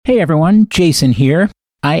Hey everyone, Jason here.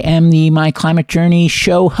 I am the My Climate Journey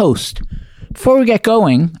show host. Before we get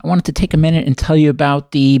going, I wanted to take a minute and tell you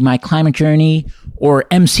about the My Climate Journey, or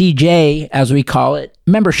MCJ as we call it,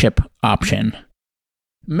 membership option.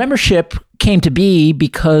 Membership came to be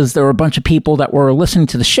because there were a bunch of people that were listening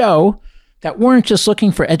to the show that weren't just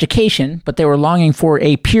looking for education, but they were longing for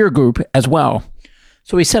a peer group as well.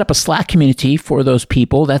 So we set up a Slack community for those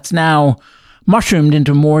people that's now mushroomed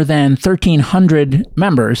into more than 1,300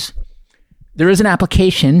 members. There is an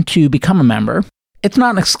application to become a member. It's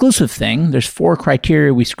not an exclusive thing. There's 4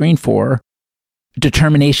 criteria we screen for: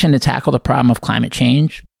 determination to tackle the problem of climate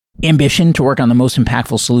change, ambition to work on the most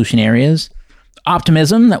impactful solution areas,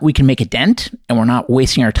 optimism that we can make a dent and we're not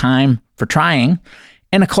wasting our time for trying,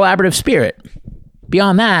 and a collaborative spirit.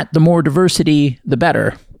 Beyond that, the more diversity, the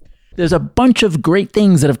better. There's a bunch of great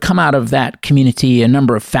things that have come out of that community, a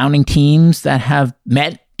number of founding teams that have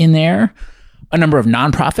met in there, a number of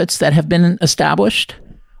nonprofits that have been established,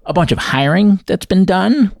 a bunch of hiring that's been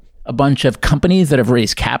done, a bunch of companies that have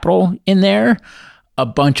raised capital in there, a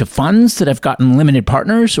bunch of funds that have gotten limited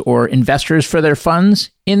partners or investors for their funds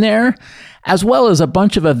in there, as well as a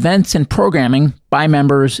bunch of events and programming by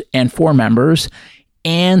members and for members,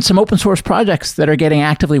 and some open source projects that are getting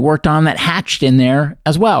actively worked on that hatched in there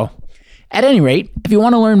as well. At any rate, if you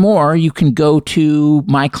want to learn more, you can go to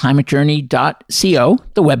myclimatejourney.co,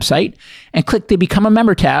 the website, and click the Become a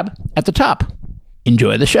Member tab at the top.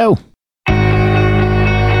 Enjoy the show.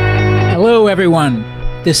 Hello, everyone.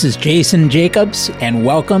 This is Jason Jacobs, and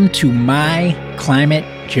welcome to My Climate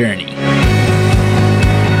Journey.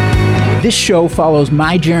 This show follows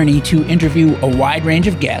my journey to interview a wide range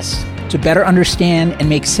of guests to better understand and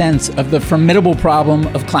make sense of the formidable problem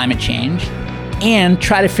of climate change, and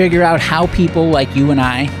try to figure out how people like you and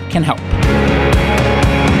I can help.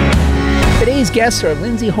 Today's guests are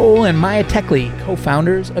Lindsay Hole and Maya Techley,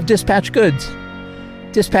 co-founders of Dispatch Goods.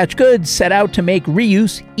 Dispatch Goods set out to make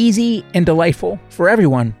reuse easy and delightful for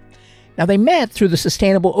everyone. Now, they met through the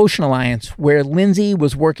Sustainable Ocean Alliance, where Lindsay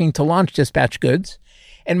was working to launch Dispatch Goods,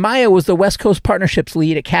 and Maya was the West Coast Partnerships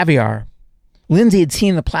lead at Caviar. Lindsay had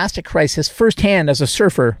seen the plastic crisis firsthand as a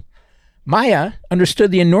surfer. Maya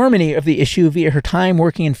understood the enormity of the issue via her time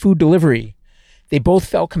working in food delivery. They both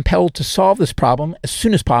felt compelled to solve this problem as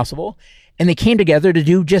soon as possible, and they came together to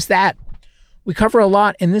do just that. We cover a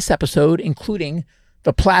lot in this episode, including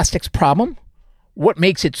the plastics problem, what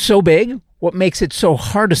makes it so big, what makes it so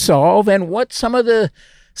hard to solve, and what some of the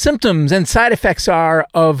symptoms and side effects are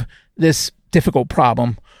of this difficult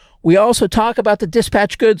problem. We also talk about the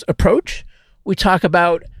Dispatch Goods approach. We talk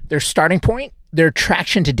about their starting point, their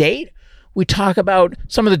traction to date. We talk about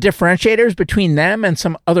some of the differentiators between them and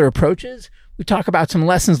some other approaches. We talk about some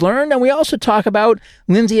lessons learned, and we also talk about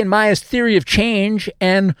Lindsay and Maya's theory of change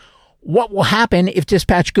and what will happen if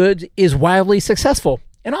Dispatch Goods is wildly successful,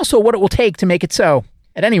 and also what it will take to make it so.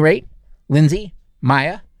 At any rate, Lindsay,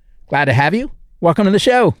 Maya, glad to have you. Welcome to the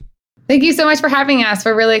show. Thank you so much for having us.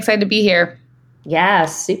 We're really excited to be here. Yeah,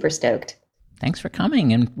 super stoked. Thanks for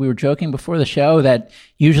coming. And we were joking before the show that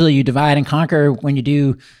usually you divide and conquer when you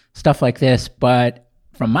do stuff like this, but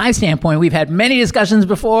from my standpoint, we've had many discussions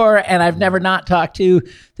before, and I've never not talked to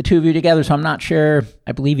the two of you together, so I'm not sure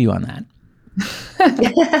I believe you on that.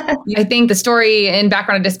 I think the story and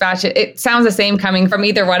background of Dispatch, it sounds the same coming from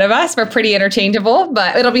either one of us. We're pretty interchangeable,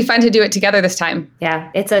 but it'll be fun to do it together this time.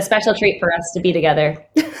 Yeah, it's a special treat for us to be together.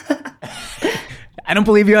 I don't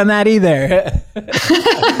believe you on that either.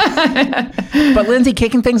 But Lindsay,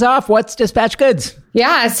 kicking things off, what's Dispatch Goods?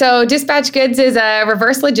 Yeah, so Dispatch Goods is a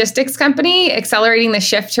reverse logistics company accelerating the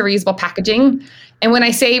shift to reusable packaging. And when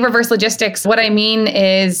I say reverse logistics, what I mean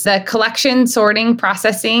is the collection, sorting,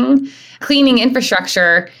 processing, cleaning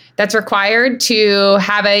infrastructure that's required to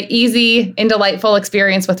have an easy and delightful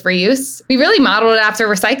experience with reuse. We really modeled it after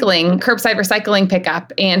recycling, curbside recycling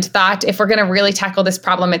pickup, and thought if we're going to really tackle this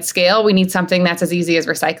problem at scale, we need something that's as easy as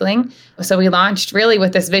recycling. So we launched really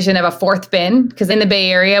with this vision of a fourth bin, because in the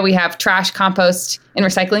Bay Area, we have trash, compost, and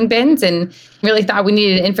recycling bins, and really thought we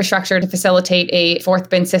needed an infrastructure to facilitate a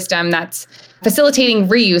fourth bin system that's facilitating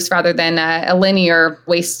reuse rather than a linear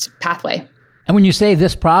waste pathway. And when you say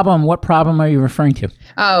this problem, what problem are you referring to?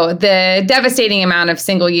 Oh, the devastating amount of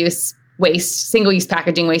single-use waste, single-use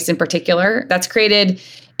packaging waste in particular, that's created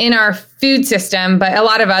in our food system, but a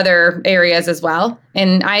lot of other areas as well.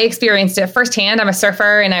 And I experienced it firsthand. I'm a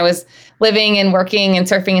surfer, and I was living and working and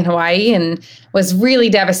surfing in Hawaii and was really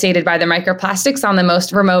devastated by the microplastics on the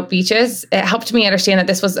most remote beaches. It helped me understand that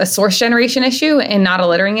this was a source generation issue and not a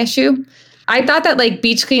littering issue. I thought that like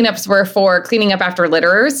beach cleanups were for cleaning up after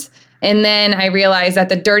litterers. And then I realized that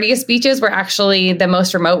the dirtiest beaches were actually the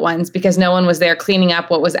most remote ones because no one was there cleaning up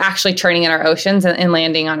what was actually churning in our oceans and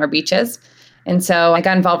landing on our beaches. And so I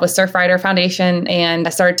got involved with Surfrider Foundation and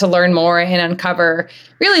I started to learn more and uncover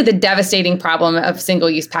really the devastating problem of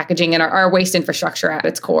single-use packaging and our waste infrastructure at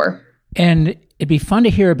its core. And it'd be fun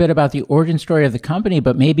to hear a bit about the origin story of the company,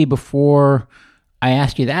 but maybe before I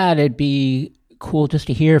ask you that, it'd be cool just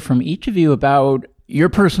to hear from each of you about your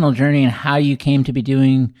personal journey and how you came to be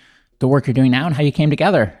doing the work you're doing now and how you came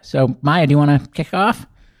together. So Maya, do you want to kick off?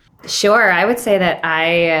 Sure. I would say that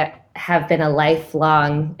I have been a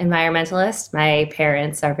lifelong environmentalist. My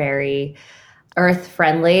parents are very earth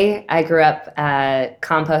friendly. I grew up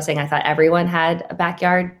composting. I thought everyone had a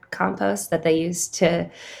backyard compost that they used to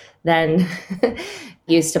then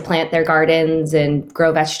use to plant their gardens and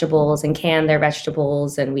grow vegetables and can their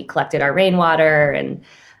vegetables. And we collected our rainwater. And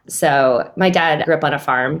so my dad grew up on a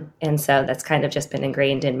farm. And so that's kind of just been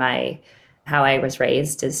ingrained in how I was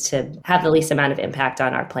raised, is to have the least amount of impact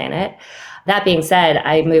on our planet. That being said,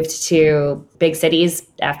 I moved to big cities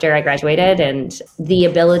after I graduated, and the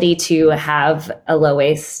ability to have a low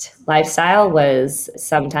waste lifestyle was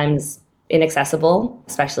sometimes inaccessible,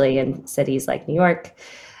 especially in cities like New York,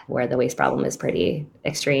 where the waste problem is pretty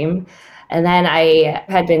extreme. And then I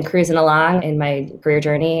had been cruising along in my career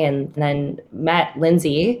journey and then met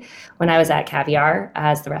Lindsay when I was at Caviar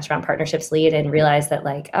as the restaurant partnerships lead and realized that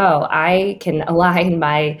I can align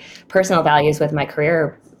my personal values with my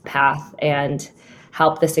career path and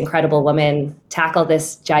help this incredible woman tackle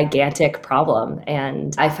this gigantic problem.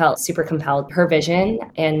 And I felt super compelled her vision.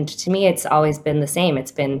 And to me, it's always been the same.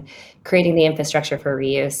 It's been creating the infrastructure for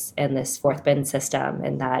reuse and this fourth bin system.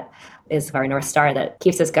 And that is our North Star that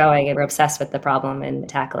keeps us going. And we're obsessed with the problem and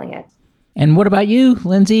tackling it. And what about you,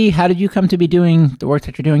 Lindsay? How did you come to be doing the work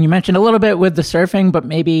that you're doing? You mentioned a little bit with the surfing, but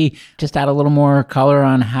maybe just add a little more color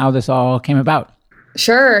on how this all came about.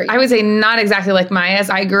 Sure. I would say not exactly like Maya's.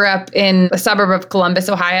 I grew up in a suburb of Columbus,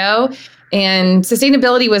 Ohio, and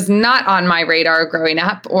sustainability was not on my radar growing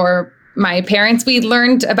up. Or my parents, we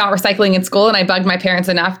learned about recycling in school, and I bugged my parents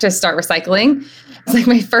enough to start recycling. It's like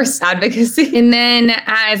my first advocacy. And then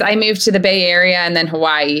as I moved to the Bay Area and then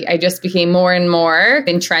Hawaii, I just became more and more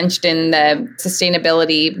entrenched in the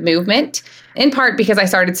sustainability movement, in part because I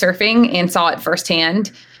started surfing and saw it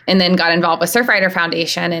firsthand. And then got involved with Surfrider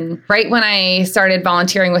Foundation. And right when I started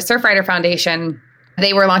volunteering with Surfrider Foundation,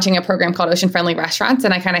 they were launching a program called Ocean Friendly Restaurants.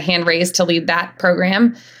 And I kind of hand raised to lead that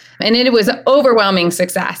program. And it was overwhelming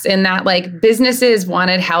success in that businesses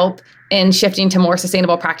wanted help in shifting to more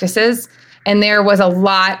sustainable practices. And there was a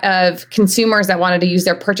lot of consumers that wanted to use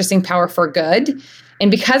their purchasing power for good. And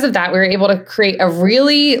because of that, we were able to create a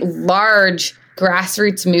really large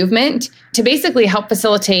grassroots movement to basically help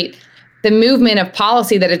facilitate the movement of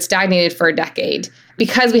policy that had stagnated for a decade.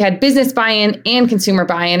 Because we had business buy-in and consumer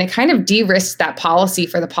buy-in, it kind of de-risked that policy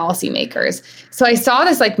for the policymakers. So I saw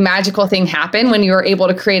this magical thing happen when you were able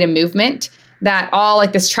to create a movement that all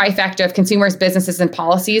this trifecta of consumers, businesses, and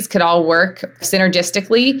policies could all work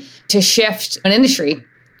synergistically to shift an industry.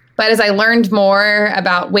 But as I learned more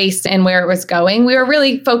about waste and where it was going, we were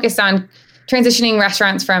really focused on transitioning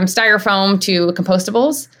restaurants from styrofoam to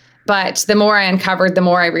compostables. But the more I uncovered, the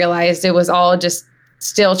more I realized it was all just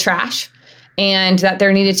still trash and that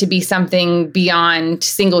there needed to be something beyond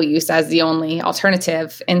single use as the only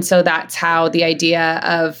alternative. And so that's how the idea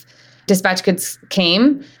of Dispatch Goods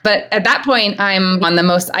came. But at that point, I'm on the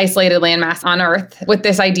most isolated landmass on Earth with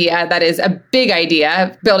this idea that is a big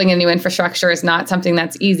idea. Building a new infrastructure is not something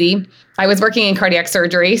that's easy. I was working in cardiac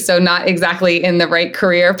surgery, so not exactly in the right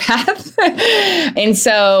career path. And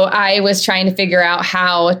so I was trying to figure out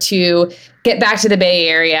how to get back to the Bay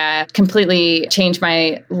Area, completely change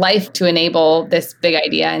my life to enable this big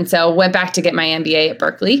idea. And so went back to get my MBA at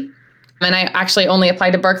Berkeley. And I actually only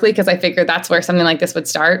applied to Berkeley because I figured that's where something like this would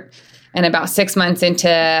start. And about 6 months into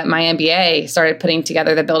my MBA, started putting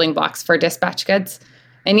together the building blocks for Dispatch Goods.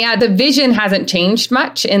 And yeah, the vision hasn't changed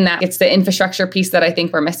much in that it's the infrastructure piece that I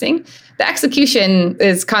think we're missing. The execution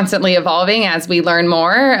is constantly evolving as we learn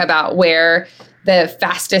more about where the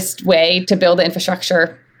fastest way to build the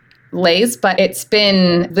infrastructure lays. But it's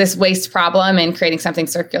been this waste problem and creating something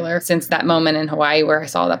circular since that moment in Hawaii where I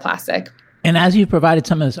saw the plastic. And as you provided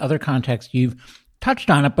some of this other context, you've touched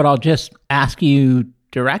on it, but I'll just ask you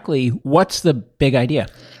directly, what's the big idea?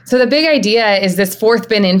 So the big idea is this fourth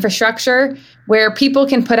bin infrastructure where people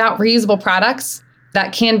can put out reusable products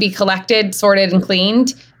that can be collected, sorted, and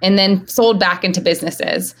cleaned, and then sold back into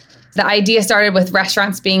businesses. The idea started with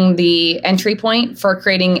restaurants being the entry point for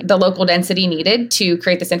creating the local density needed to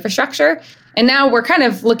create this infrastructure. And now we're kind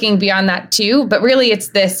of looking beyond that too, but really it's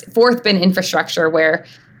this fourth bin infrastructure where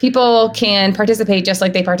people can participate just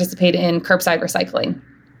like they participate in curbside recycling.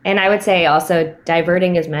 And I would say also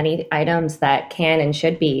diverting as many items that can and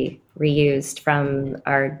should be reused from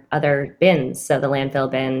our other bins. So the landfill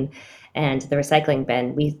bin and the recycling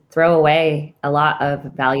bin, we throw away a lot of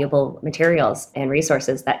valuable materials and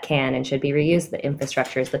resources that can and should be reused. The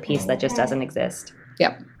infrastructure is the piece that just doesn't exist.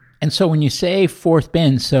 Yep. And so when you say fourth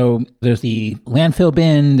bin, so there's the landfill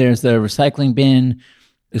bin, there's the recycling bin.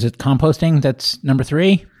 Is it composting? That's number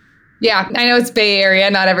 3? Yeah, I know it's Bay Area.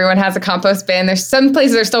 Not everyone has a compost bin. There's some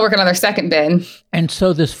places that are still working on their second bin. And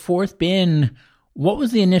so this fourth bin, what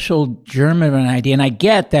was the initial germ of an idea? And I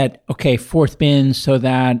get that, okay, fourth bin so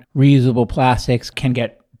that reusable plastics can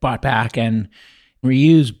get bought back and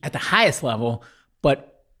reused at the highest level.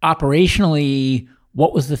 But operationally,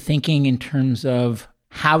 what was the thinking in terms of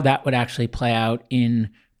how that would actually play out in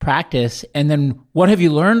practice? And then what have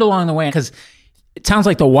you learned along the way? Because it sounds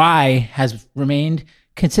like the why has remained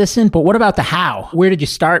consistent, but what about the how? Where did you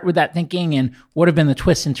start with that thinking, and what have been the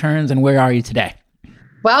twists and turns, and where are you today?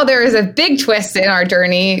 Well, there is a big twist in our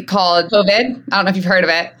journey called COVID. I don't know if you've heard of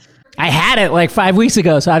it. I had it like 5 weeks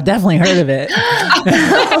ago, so I've definitely heard of it.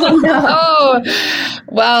 Oh,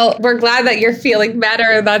 well, we're glad that you're feeling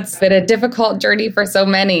better. That's been a difficult journey for so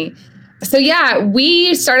many. So yeah,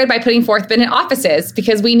 we started by putting fourth bin in offices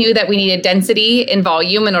because we knew that we needed density and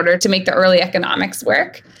volume in order to make the early economics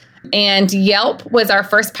work. And Yelp was our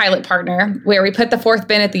first pilot partner where we put the fourth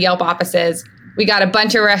bin at the Yelp offices. We got a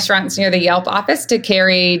bunch of restaurants near the Yelp office to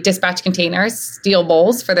carry dispatch containers, steel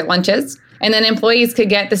bowls for their lunches. And then employees could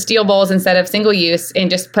get the steel bowls instead of single use and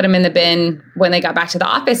just put them in the bin when they got back to the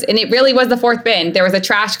office. And it really was the fourth bin. There was a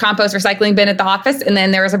trash, compost, recycling bin at the office. And then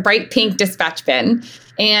there was a bright pink dispatch bin.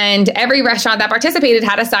 And every restaurant that participated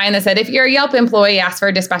had a sign that said, if you're a Yelp employee, ask for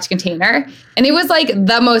a dispatch container. And it was like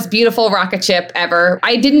the most beautiful rocket ship ever.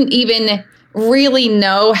 I didn't even really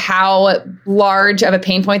know how large of a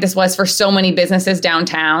pain point this was for so many businesses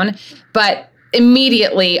downtown. But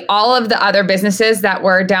immediately, all of the other businesses that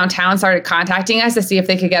were downtown started contacting us to see if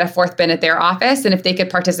they could get a fourth bin at their office and if they could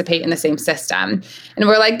participate in the same system. And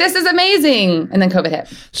we're like, this is amazing. And then COVID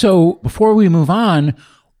hit. So before we move on,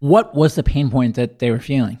 what was the pain point that they were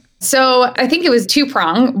feeling? So I think it was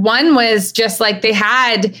two-pronged. One was just like they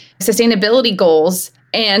had sustainability goals,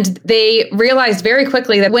 and they realized very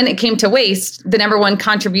quickly that when it came to waste, the number one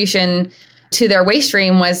contribution to their waste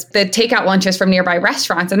stream was the takeout lunches from nearby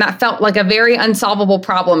restaurants. And that felt like a very unsolvable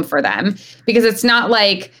problem for them because it's not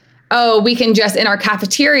like, oh, we can just in our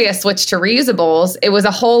cafeteria switch to reusables. It was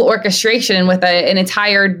a whole orchestration with an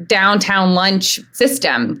entire downtown lunch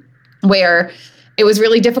system where it was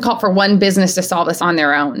really difficult for one business to solve this on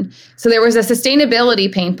their own. So there was a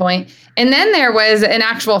sustainability pain point. And then there was an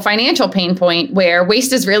actual financial pain point where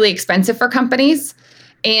waste is really expensive for companies.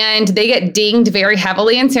 And they get dinged very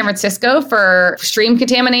heavily in San Francisco for stream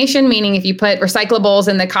contamination, meaning if you put recyclables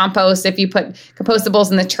in the compost, if you put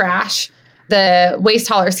compostables in the trash, the waste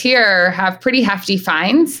haulers here have pretty hefty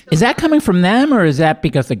fines. Is that coming from them, or is that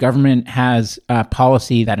because the government has a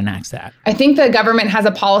policy that enacts that? I think the government has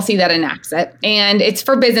a policy that enacts it. And it's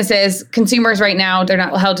for businesses. Consumers right now, they're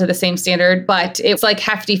not held to the same standard, but it's like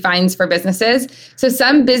hefty fines for businesses. So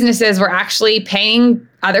some businesses were actually paying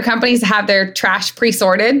other companies to have their trash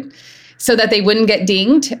pre-sorted so that they wouldn't get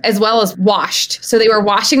dinged, as well as washed. So they were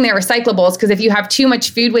washing their recyclables because if you have too much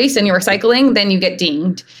food waste in your recycling, then you get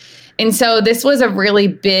dinged. And so this was a really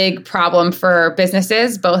big problem for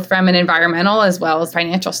businesses, both from an environmental as well as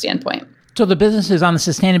financial standpoint. So the businesses on the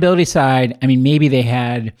sustainability side, I mean, maybe they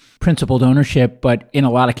had principled ownership, but in a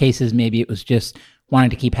lot of cases, maybe it was just wanting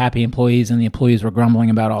to keep happy employees and the employees were grumbling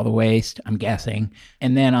about all the waste, I'm guessing.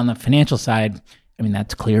 And then on the financial side, I mean,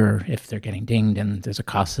 that's clearer if they're getting dinged and there's a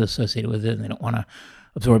cost associated with it and they don't want to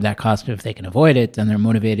absorb that cost. If they can avoid it, then they're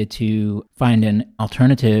motivated to find an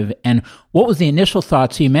alternative. And what was the initial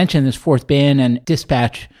thought? So you mentioned this fourth bin and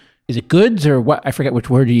dispatch. Is it goods or what? I forget which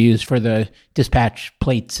word you used for the dispatch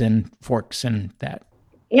plates and forks and that.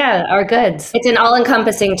 Yeah, our goods. It's an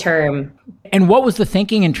all-encompassing term. And what was the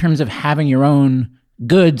thinking in terms of having your own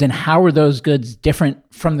goods, and how were those goods different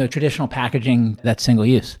from the traditional packaging that's single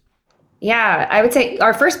use? Yeah, I would say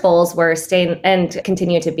our first bowls were and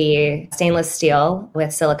continue to be stainless steel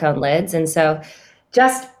with silicone lids. And so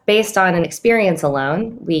just based on an experience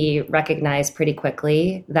alone, we recognized pretty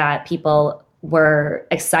quickly that people were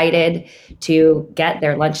excited to get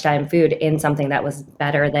their lunchtime food in something that was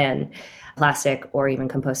better than plastic or even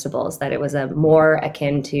compostables, that it was a more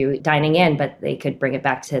akin to dining in, but they could bring it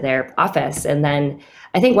back to their office. And then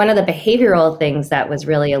I think one of the behavioral things that was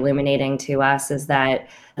really illuminating to us is that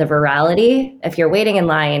the virality, if you're waiting in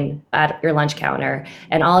line at your lunch counter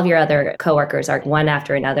and all of your other coworkers are one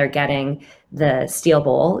after another getting the steel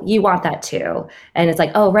bowl, you want that too. And it's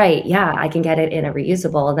like, oh, right, yeah, I can get it in a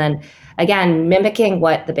reusable. And then again, mimicking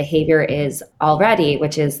what the behavior is already,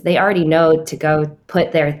 which is they already know to go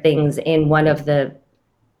put their things in one of the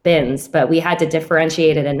bins, but we had to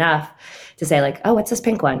differentiate it enough to say like, oh, what's this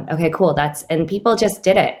pink one? Okay, cool. And people just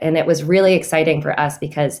did it. And it was really exciting for us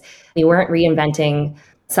because we weren't reinventing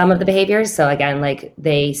some of the behaviors. So again, like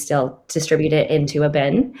they still distribute it into a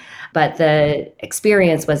bin, but the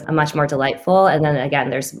experience was much more delightful. And then again,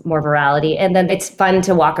 there's more virality. And then it's fun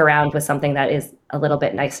to walk around with something that is a little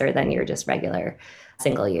bit nicer than your just regular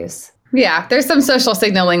single use. Yeah, there's some social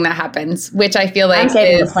signaling that happens, which I feel like I'm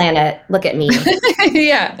saving the planet. Look at me.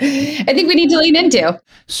 Yeah, I think we need to lean into.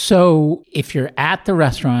 So if you're at the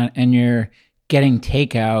restaurant and you're getting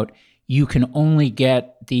takeout, you can only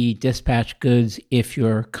get the dispatch goods if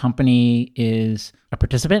your company is a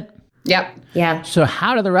participant? Yep. Yeah. So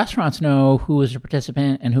how do the restaurants know who was a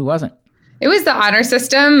participant and who wasn't? It was the honor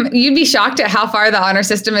system. You'd be shocked at how far the honor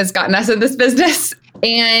system has gotten us in this business.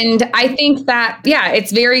 And I think that, yeah,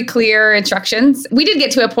 it's very clear instructions. We did get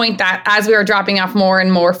to a point that as we were dropping off more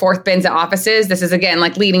and more fourth bins at offices, this is again,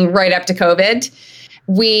 like leading right up to COVID,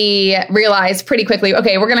 we realized pretty quickly,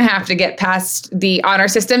 okay, we're going to have to get past the honor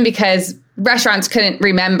system because restaurants couldn't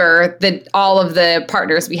remember all of the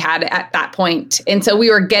partners we had at that point. And so we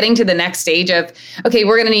were getting to the next stage of, okay,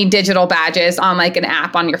 we're going to need digital badges on like an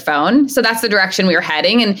app on your phone. So that's the direction we were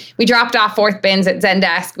heading. And we dropped off fourth bins at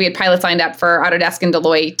Zendesk. We had pilots lined up for Autodesk and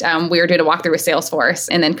Deloitte. We were doing a walkthrough with Salesforce,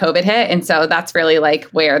 and then COVID hit. And so that's really like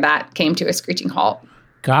where that came to a screeching halt.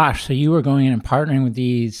 Gosh, so you were going in and partnering with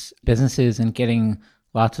these businesses and getting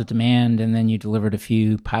lots of demand, and then you delivered a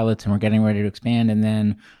few pilots and were getting ready to expand, and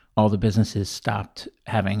then all the businesses stopped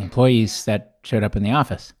having employees that showed up in the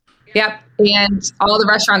office. Yep. And all the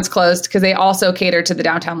restaurants closed because they also cater to the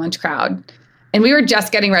downtown lunch crowd. And we were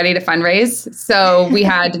just getting ready to fundraise. So we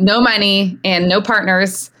had no money and no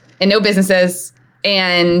partners and no businesses.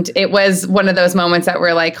 And it was one of those moments that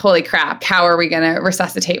we're like, holy crap, how are we going to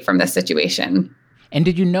resuscitate from this situation? And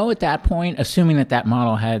did you know at that point, assuming that that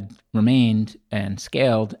model had remained and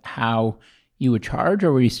scaled, how you would charge,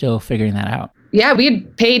 or were you still figuring that out? Yeah, we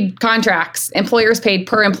had paid contracts. Employers paid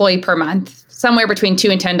per employee per month, somewhere between $2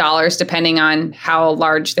 and $10, depending on how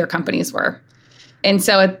large their companies were. And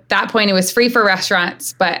so at that point, it was free for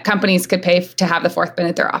restaurants, but companies could pay to have the fourth bin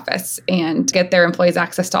at their office and get their employees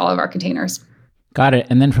access to all of our containers. Got it.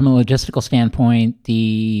 And then from a logistical standpoint,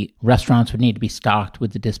 the restaurants would need to be stocked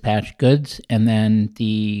with the dispatch goods, and then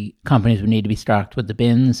the companies would need to be stocked with the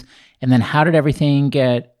bins. And then how did everything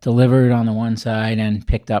get delivered on the one side and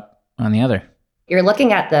picked up on the other? You're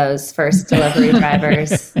looking at those first delivery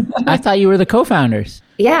drivers. I thought you were the co-founders.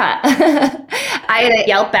 Yeah. I had a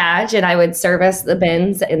Yelp badge and I would service the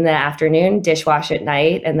bins in the afternoon, dishwash at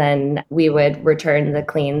night, and then we would return the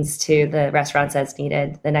cleans to the restaurants as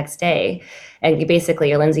needed the next day. And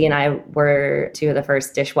basically, Lindsay and I were two of the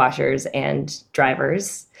first dishwashers and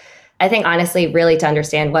drivers. I think, honestly, really to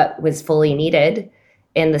understand what was fully needed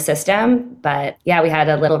in the system. But yeah, we had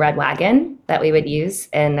a little red wagon that we would use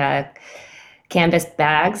and canvas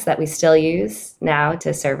bags that we still use now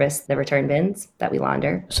to service the return bins that we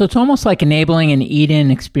launder. So it's almost like enabling an eat-in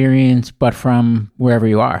experience, but from wherever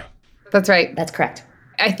you are. That's right. That's correct.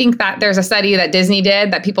 I think that there's a study that Disney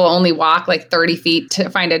did that people only walk like 30 feet to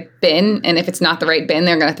find a bin. And if it's not the right bin,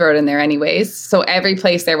 they're going to throw it in there anyways. So every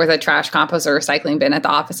place there was a trash, compost, or recycling bin at the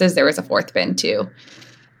offices, there was a fourth bin too.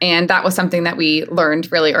 And that was something that we learned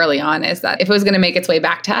really early on, is that if it was going to make its way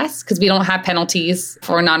back to us, because we don't have penalties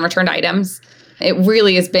for non-returned items, it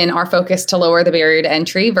really has been our focus to lower the barrier to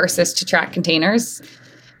entry versus to track containers.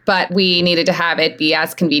 But we needed to have it be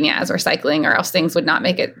as convenient as recycling, or else things would not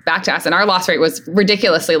make it back to us. And our loss rate was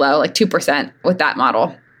ridiculously low, like 2% with that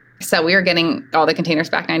model. So we were getting all the containers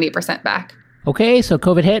back, 98% back. Okay, so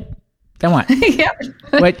COVID hit. Then what? Yep.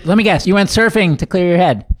 Wait, let me guess. You went surfing to clear your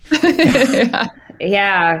head. Yeah.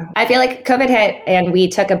 Yeah. I feel like COVID hit and we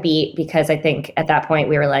took a beat because I think at that point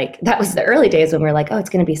we were like, that was the early days when we were like, oh, it's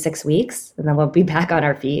going to be 6 weeks and then we'll be back on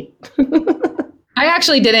our feet. I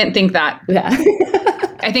actually didn't think that. Yeah.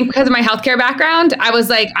 I think because of my healthcare background, I was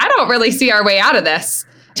like, I don't really see our way out of this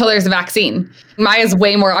until there's a vaccine. Maya's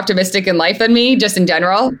way more optimistic in life than me, just in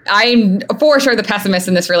general. I'm for sure the pessimist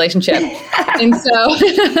in this relationship. And so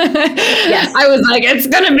yes. I was like, it's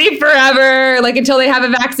going to be forever. Like until they have a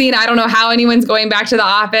vaccine, I don't know how anyone's going back to the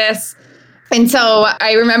office. And so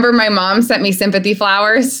I remember my mom sent me sympathy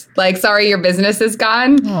flowers, like, sorry, your business is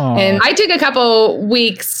gone. Aww. And I took a couple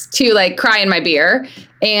weeks to like cry in my beer.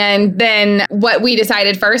 And then what we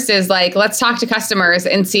decided first is like, let's talk to customers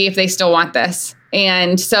and see if they still want this.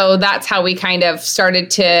 And so that's how we kind of started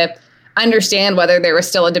to understand whether there was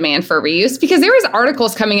still a demand for reuse, because there was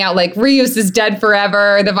articles coming out like reuse is dead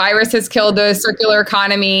forever. The virus has killed the circular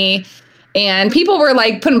economy. And people were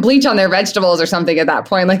like putting bleach on their vegetables or something at that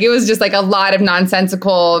point. Like it was just like a lot of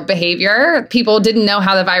nonsensical behavior. People didn't know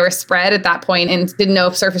how the virus spread at that point and didn't know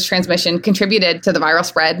if surface transmission contributed to the viral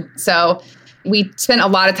spread. So we spent a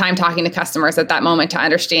lot of time talking to customers at that moment to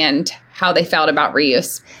understand how they felt about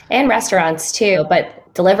reuse. And restaurants too,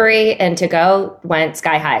 but delivery and to-go went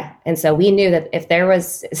sky high. And so we knew that if there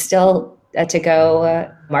was still a to-go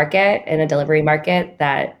market and a delivery market,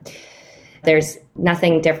 that there's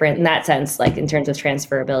nothing different in that sense, like in terms of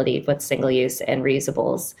transferability with single use and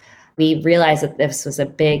reusables. We realized that this was a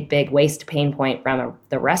big, big waste pain point from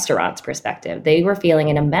the restaurant's perspective. They were feeling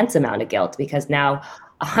an immense amount of guilt because now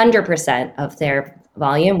 100% of their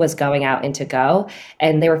volume was going out into go,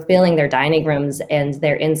 and they were filling their dining rooms and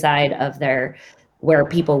their inside of their where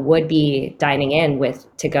people would be dining in with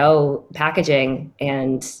to-go packaging.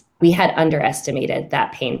 And we had underestimated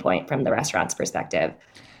that pain point from the restaurant's perspective.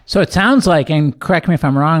 So it sounds like, and correct me if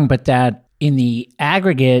I'm wrong, but that in the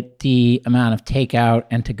aggregate, the amount of takeout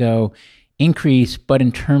and to-go increased, but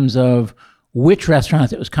in terms of which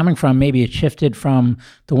restaurants it was coming from, maybe it shifted from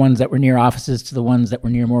the ones that were near offices to the ones that were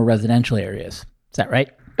near more residential areas. Is that right?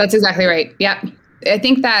 That's exactly right. Yep. I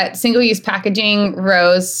think that single-use packaging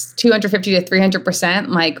rose 250 to 300%,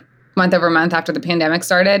 like month over month after the pandemic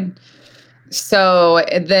started. So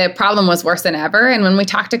the problem was worse than ever. And when we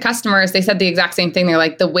talked to customers, they said the exact same thing. They're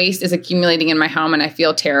like, the waste is accumulating in my home and I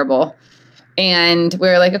feel terrible. And we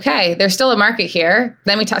were like, okay, there's still a market here.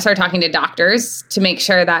 Then we started talking to doctors to make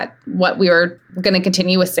sure that what we were going to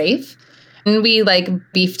continue was safe. And we like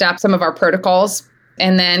beefed up some of our protocols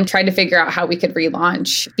and then tried to figure out how we could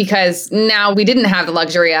relaunch, because now we didn't have the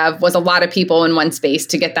luxury of was a lot of people in one space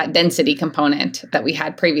to get that density component that we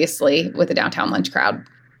had previously with the downtown lunch crowd.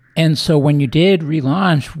 And so when you did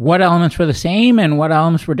relaunch, what elements were the same and what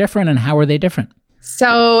elements were different, and how were they different?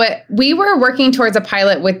 So we were working towards a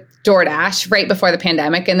pilot with DoorDash right before the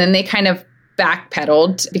pandemic, and then they kind of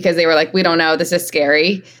backpedaled because they were like, we don't know, this is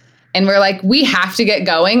scary. And we're like, we have to get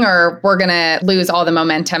going or we're going to lose all the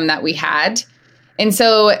momentum that we had. And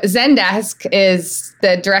so Zendesk is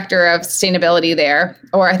the director of sustainability there,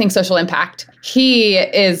 or I think social impact. He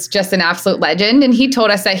is just an absolute legend. And he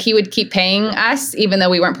told us that he would keep paying us, even though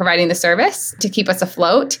we weren't providing the service, to keep us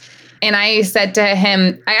afloat. And I said to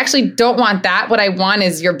him, I actually don't want that. What I want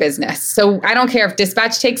is your business. So I don't care if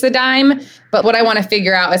dispatch takes a dime, but what I want to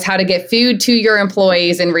figure out is how to get food to your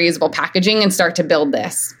employees in reusable packaging and start to build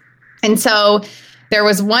this. And so there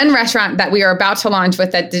was one restaurant that we were about to launch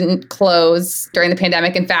with that didn't close during the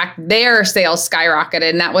pandemic. In fact, their sales skyrocketed,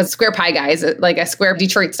 and that was Square Pie Guys, like a Square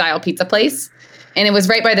Detroit-style pizza place. And it was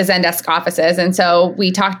right by the Zendesk offices. And so we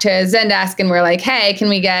talked to Zendesk and we're like, hey, can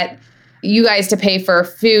we get you guys to pay for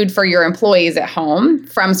food for your employees at home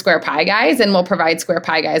from Square Pie Guys, and we'll provide Square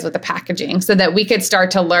Pie Guys with the packaging so that we could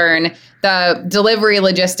start to learn the delivery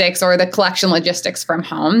logistics or the collection logistics from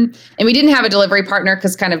home. And we didn't have a delivery partner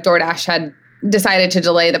because kind of DoorDash had decided to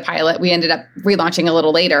delay the pilot. We ended up relaunching a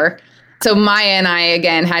little later. So Maya and I,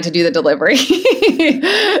 again, had to do the delivery.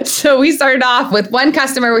 So we started off with one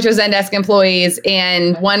customer, which was Zendesk employees,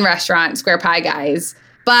 and one restaurant, Square Pie Guys.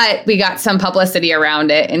 But we got some publicity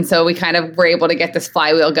around it. And so we kind of were able to get this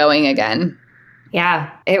flywheel going again.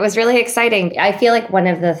 Yeah, it was really exciting. I feel like one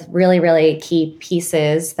of the really, really key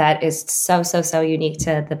pieces that is so unique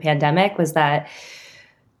to the pandemic was that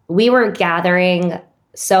we were gathering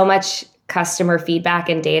so much customer feedback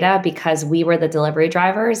and data because we were the delivery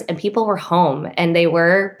drivers and people were home and they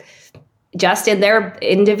were just in their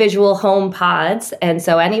individual home pods. And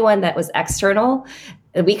so anyone that was external,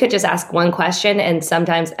 we could just ask one question. And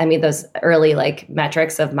sometimes, I mean, those early like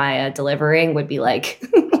metrics of my delivering would be like,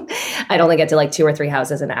 I'd only get to like 2 or 3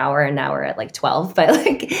 houses an hour, and now we're at like 12. But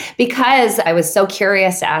like, because I was so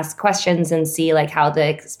curious to ask questions and see like how the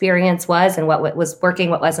experience was and what was working,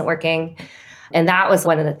 what wasn't working. And that was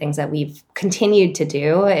one of the things that we've continued to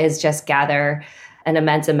do, is just gather an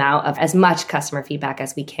immense amount of as much customer feedback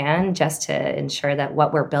as we can, just to ensure that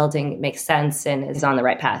what we're building makes sense and is on the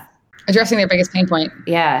right path. Addressing their biggest pain point.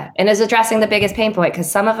 Yeah. And is addressing the biggest pain point, because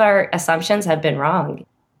some of our assumptions have been wrong.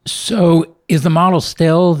 So is the model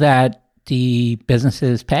still that the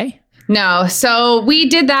businesses pay? No. So we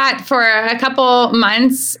did that for a couple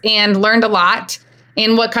months and learned a lot.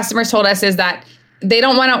 And what customers told us is that they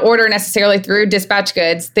don't want to order necessarily through Dispatch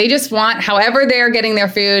Goods. They just want however they're getting their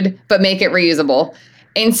food, but make it reusable.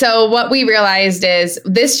 And so what we realized is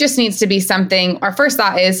this just needs to be something, our first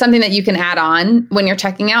thought is something that you can add on when you're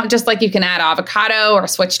checking out, just like you can add avocado or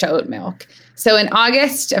switch to oat milk. So in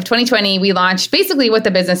August of 2020, we launched basically what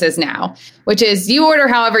the business is now, which is you order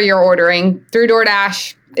however you're ordering through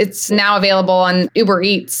DoorDash. It's now available on Uber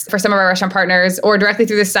Eats for some of our restaurant partners or directly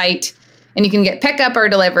through the site. And you can get pickup or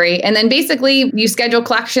delivery. And then basically you schedule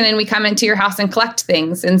collection and we come into your house and collect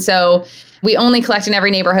things. And so we only collect in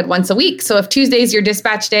every neighborhood once a week. So if Tuesday's your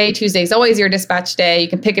dispatch day, Tuesday's always your dispatch day. You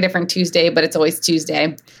can pick a different Tuesday, but it's always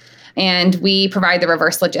Tuesday. And we provide the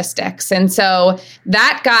reverse logistics. And so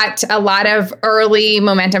that got a lot of early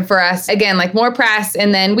momentum for us. Again, like more press.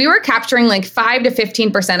 And then we were capturing like 5 to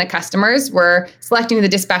 15% of customers were selecting the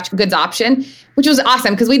Dispatch Goods option, which was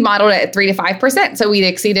awesome because we'd modeled it at 3 to 5%. So we'd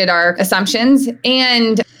exceeded our assumptions.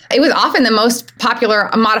 And it was often the most popular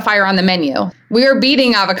modifier on the menu. We were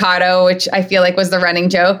beating avocado, which I feel like was the running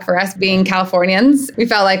joke for us being Californians. We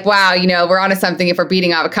felt like, wow, we're onto something if we're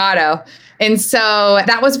beating avocado. And so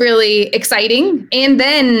that was really exciting. And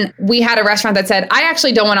then we had a restaurant that said, I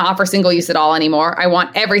actually don't want to offer single use at all anymore. I want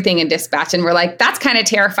everything in dispatch. And we're like, that's kind of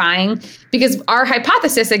terrifying because our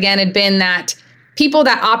hypothesis, again, had been that people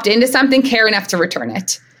that opt into something care enough to return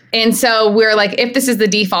it. And so we're like, if this is the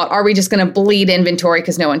default, are we just going to bleed inventory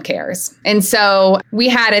because no one cares? And so we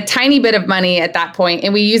had a tiny bit of money at that point,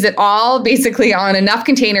 and we use it all basically on enough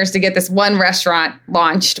containers to get this one restaurant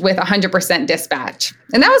launched with 100% dispatch.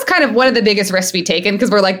 And that was kind of one of the biggest risks we've taken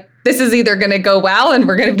because we're like, this is either going to go well and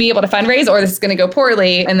we're going to be able to fundraise, or this is going to go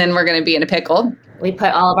poorly and then we're going to be in a pickle. We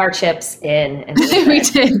put all of our chips in. And we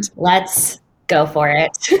did. Let's go for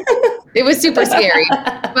it. It was super scary.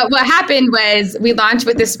 But what happened was we launched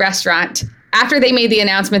with this restaurant. After they made the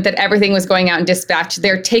announcement that everything was going out in dispatch,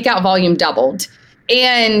 their takeout volume doubled.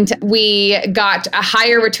 And we got a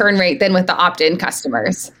higher return rate than with the opt-in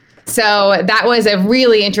customers. So that was a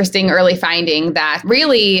really interesting early finding that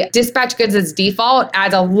really Dispatch Goods as default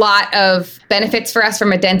adds a lot of benefits for us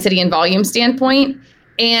from a density and volume standpoint.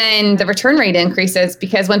 And the return rate increases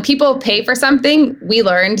because when people pay for something, we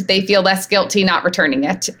learned they feel less guilty not returning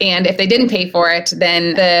it. And if they didn't pay for it,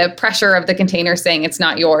 then the pressure of the container saying it's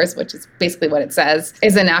not yours, which is basically what it says,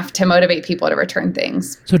 is enough to motivate people to return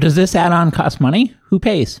things. So does this add-on cost money? Who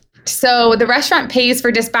pays? So the restaurant pays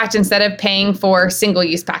for dispatch instead of paying for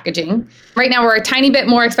single-use packaging. Right now, we're a tiny bit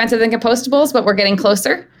more expensive than compostables, but we're getting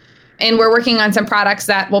closer. And we're working on some products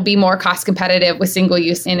that will be more cost competitive with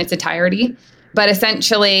single-use in its entirety. But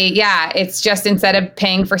essentially, it's just instead of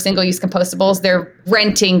paying for single-use compostables, they're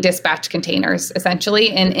renting dispatch containers, essentially.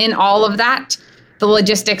 And in all of that, the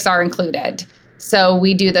logistics are included. So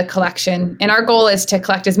we do the collection. And our goal is to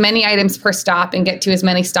collect as many items per stop and get to as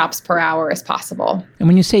many stops per hour as possible. And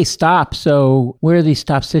when you say stop, so where are these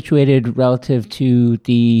stops situated relative to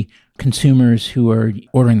the consumers who are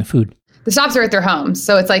ordering the food? The stops are at their homes.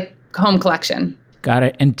 So it's like home collection. Got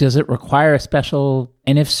it. And does it require a special,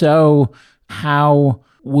 and if so, how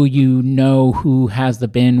will you know who has the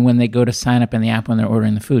bin when they go to sign up in the app when they're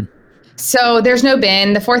ordering the food? So there's no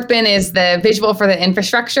bin. The fourth bin is the visual for the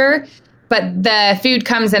infrastructure, but the food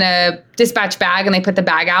comes in a dispatch bag and they put the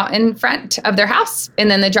bag out in front of their house.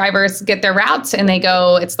 And then the drivers get their routes and they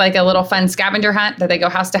go, it's like a little fun scavenger hunt that they go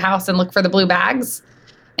house to house and look for the blue bags.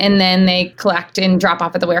 And then they collect and drop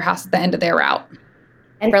off at the warehouse at the end of their route.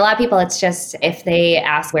 And for a lot of people, it's just if they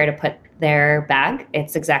ask where to put their bag,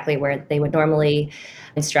 it's exactly where they would normally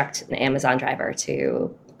instruct an Amazon driver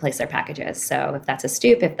to place their packages. So if that's a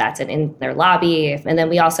stoop, if that's in their lobby. And then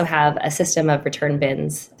we also have a system of return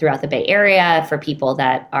bins throughout the Bay Area for people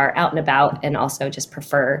that are out and about and also just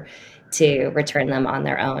prefer to return them on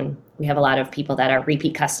their own. We have a lot of people that are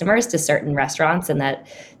repeat customers to certain restaurants and that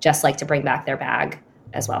just like to bring back their bag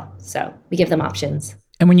as well. So we give them options.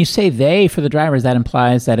 And when you say they for the drivers, that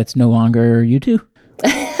implies that it's no longer you two?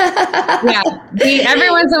 We every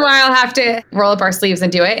once in a while have to roll up our sleeves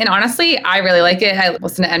and do it. And honestly, I really like it. I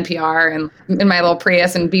listen to NPR and in my little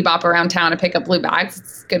Prius and bebop around town and pick up blue bags.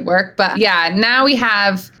 It's good work. But now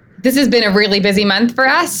this has been a really busy month for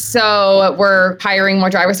us. So we're hiring more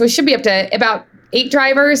drivers. So we should be up to about 8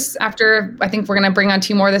 drivers after, I think we're going to bring on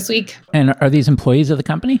 2 more this week. And are these employees of the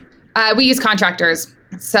company? We use contractors.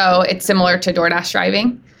 So it's similar to DoorDash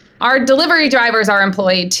driving. Our delivery drivers are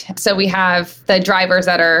employed. So we have the drivers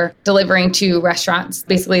that are delivering to restaurants,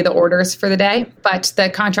 basically the orders for the day, but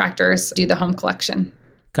the contractors do the home collection.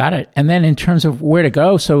 Got it. And then in terms of where to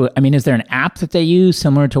go, so, is there an app that they use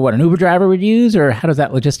similar to what an Uber driver would use, or how does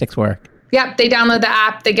that logistics work? Yep, they download the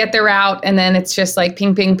app, they get their route, and then it's just like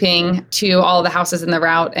ping, ping, ping to all the houses in the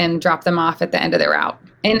route and drop them off at the end of their route.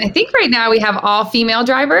 And I think right now we have all female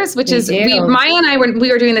drivers, which Maya and I, when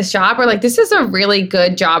we were doing this job, we're like, this is a really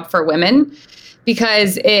good job for women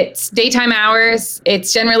because it's daytime hours.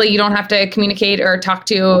 It's generally, you don't have to communicate or talk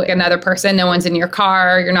to another person. No one's in your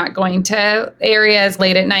car. You're not going to areas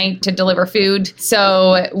late at night to deliver food.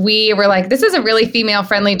 So we were like, this is a really female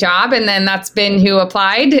friendly job. And then that's been who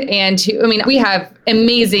applied. And we have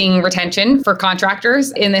amazing retention for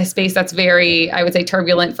contractors in this space that's very, I would say,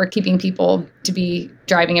 turbulent for keeping people to be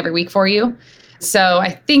driving every week for you. So I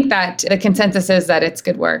think that the consensus is that it's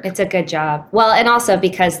good work. It's a good job. Well, and also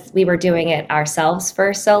because we were doing it ourselves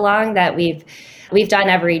for so long that we've done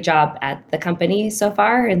every job at the company so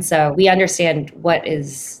far. And so we understand what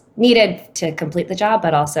is needed to complete the job,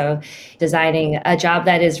 but also designing a job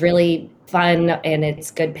that is really fun and it's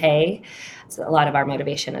good pay. It's a lot of our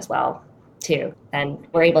motivation as well, too. And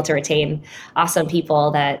we're able to retain awesome people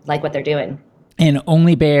that like what they're doing. And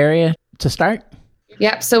only Bay Area to start?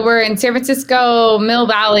 Yep. So we're in San Francisco, Mill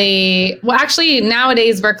Valley. Well, actually,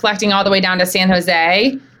 nowadays we're collecting all the way down to San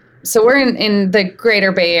Jose. So we're in the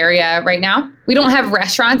greater Bay Area right now. We don't have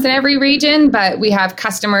restaurants in every region, but we have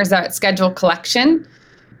customers that schedule collection.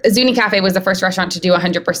 Zuni Cafe was the first restaurant to do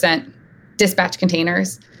 100% dispatch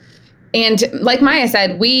containers. And like Maya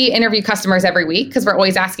said, we interview customers every week because we're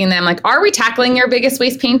always asking them, like, are we tackling your biggest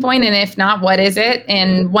waste pain point? And if not, what is it?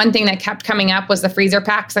 And one thing that kept coming up was the freezer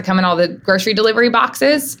packs that come in all the grocery delivery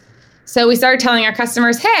boxes. So we started telling our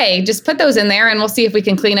customers, hey, just put those in there and we'll see if we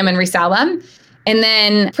can clean them and resell them. And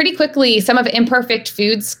then pretty quickly, some of Imperfect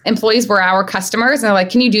Foods employees were our customers. And they're like,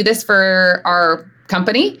 can you do this for our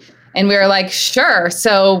company? And we were like, sure.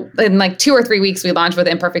 So in like 2 or 3 weeks, we launched with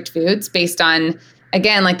Imperfect Foods based on,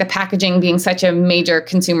 again, like the packaging being such a major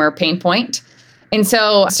consumer pain point. And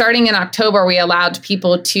so starting in October, we allowed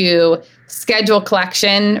people to schedule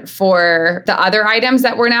collection for the other items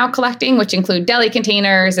that we're now collecting, which include deli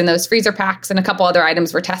containers and those freezer packs and a couple other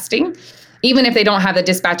items we're testing. Even if they don't have the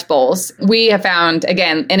dispatch bowls, we have found,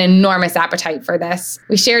 again, an enormous appetite for this.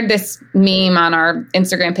 We shared this meme on our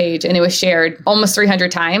Instagram page, and it was shared almost 300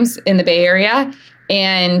 times in the Bay Area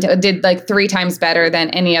and did like 3 times better than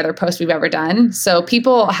any other post we've ever done. So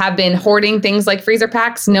people have been hoarding things like freezer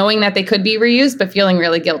packs, knowing that they could be reused, but feeling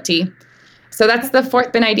really guilty. So that's the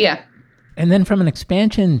fourth bin idea. And then from an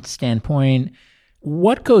expansion standpoint,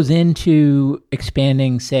 what goes into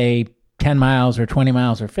expanding, say, 10 miles or 20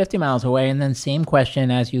 miles or 50 miles away? And then same question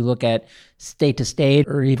as you look at state to state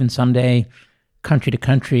or even someday country to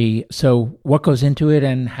country. So what goes into it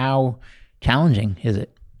and how challenging is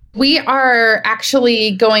it? We are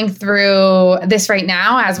actually going through this right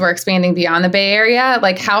now as we're expanding beyond the Bay Area.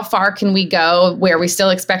 Like, how far can we go where we still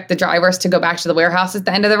expect the drivers to go back to the warehouse at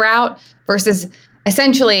the end of the route versus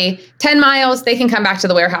essentially 10 miles, they can come back to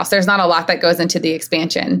the warehouse. There's not a lot that goes into the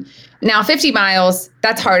expansion. Now, 50 miles,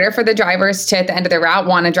 that's harder for the drivers to, at the end of their route,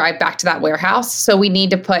 want to drive back to that warehouse. So we need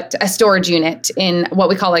to put a storage unit in what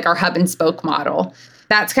we call like our hub and spoke model.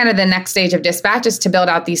 That's kind of the next stage of dispatch, is to build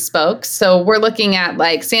out these spokes. So we're looking at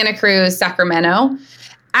like Santa Cruz, Sacramento,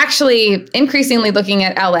 actually increasingly looking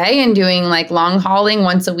at LA and doing like long hauling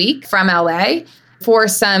once a week from LA for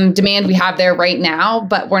some demand we have there right now,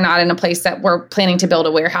 but we're not in a place that we're planning to build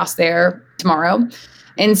a warehouse there tomorrow.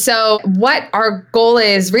 And so what our goal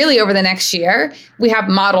is really over the next year, we have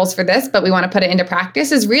models for this, but we want to put it into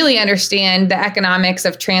practice, is really understand the economics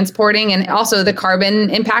of transporting and also the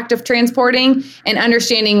carbon impact of transporting and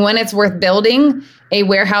understanding when it's worth building a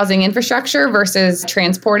warehousing infrastructure versus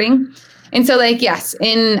transporting. And so like, yes,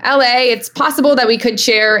 in LA, it's possible that we could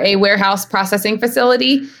share a warehouse processing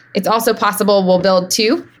facility. It's also possible we'll build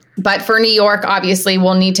 2. But for New York, obviously,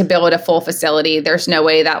 we'll need to build a full facility. There's no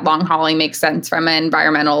way that long hauling makes sense from an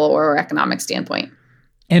environmental or economic standpoint.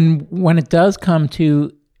 And when it does come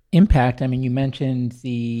to impact, I mean, you mentioned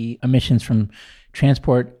the emissions from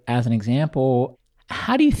transport as an example.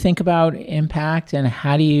 How do you think about impact and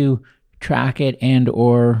how do you track it and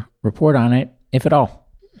or report on it, if at all?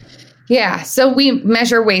 Yeah, so we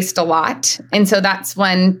measure waste a lot. And so that's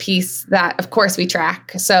one piece that, of course, we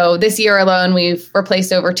track. So this year alone, we've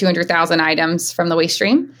replaced over 200,000 items from the waste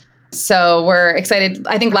stream. So we're excited.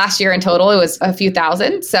 I think last year in total, it was a few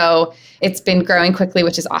thousand. So it's been growing quickly,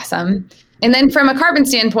 which is awesome. And then from a carbon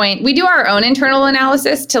standpoint, we do our own internal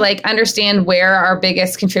analysis to like understand where our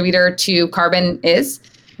biggest contributor to carbon is.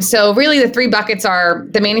 So really the 3 buckets are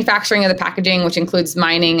the manufacturing of the packaging, which includes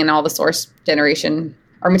mining and all the source generation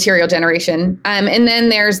or material generation. And then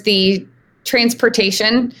there's the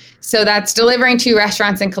transportation. So that's delivering to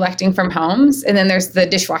restaurants and collecting from homes. And then there's the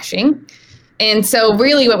dishwashing. And so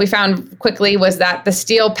really what we found quickly was that the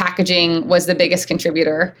steel packaging was the biggest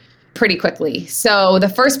contributor pretty quickly. So the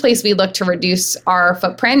first place we looked to reduce our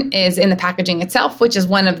footprint is in the packaging itself, which is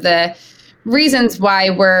one of the reasons why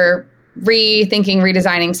we're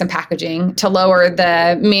redesigning some packaging to lower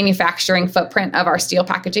the manufacturing footprint of our steel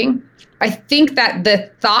packaging. I think that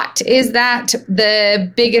the thought is that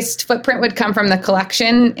the biggest footprint would come from the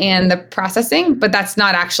collection and the processing, but that's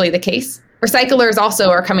not actually the case. Recyclers also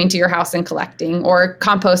are coming to your house and collecting, or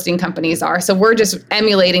composting companies are. So we're just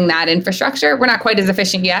emulating that infrastructure. We're not quite as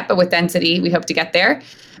efficient yet, but with density, we hope to get there.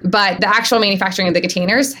 But the actual manufacturing of the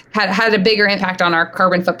containers had a bigger impact on our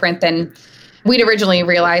carbon footprint than we'd originally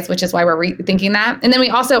realized, which is why we're rethinking that. And then we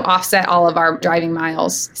also offset all of our driving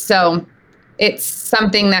miles. So it's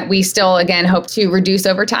something that we still, again, hope to reduce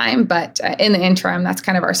over time. But in the interim, that's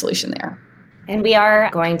kind of our solution there. And we are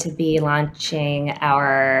going to be launching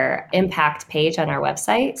our impact page on our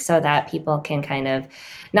website so that people can kind of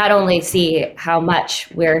not only see how much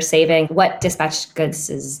we're saving, what Dispatched Goods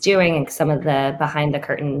is doing, and some of the behind the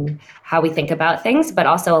curtain, how we think about things, but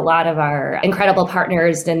also a lot of our incredible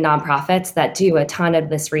partners and nonprofits that do a ton of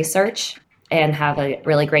this research and have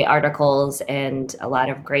really great articles and a lot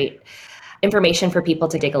of great information for people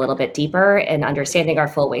to dig a little bit deeper and understanding our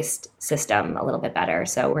full waste system a little bit better.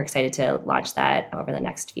 So we're excited to launch that over the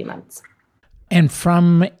next few months. And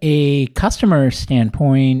from a customer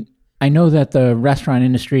standpoint, I know that the restaurant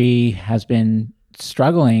industry has been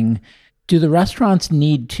struggling. Do the restaurants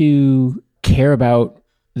need to care about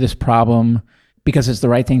this problem because it's the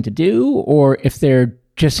right thing to do? Or if they're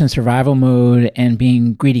just in survival mode and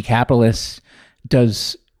being greedy capitalists,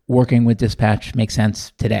 does working with Dispatch make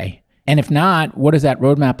sense today? And if not, what does that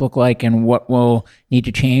roadmap look like, and what will need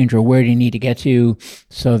to change, or where do you need to get to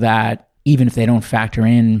so that even if they don't factor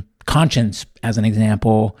in conscience, as an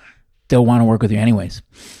example, they'll want to work with you anyways?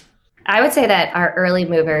 I would say that our early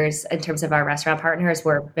movers in terms of our restaurant partners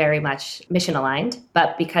were very much mission aligned,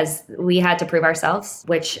 but because we had to prove ourselves,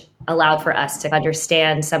 which allowed for us to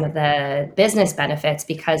understand some of the business benefits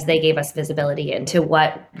because they gave us visibility into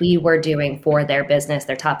what we were doing for their business,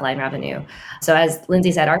 their top line revenue. So as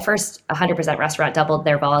Lindsay said, our first 100% restaurant doubled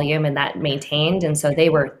their volume, and that maintained. And so they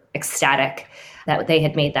were ecstatic that they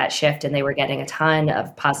had made that shift, and they were getting a ton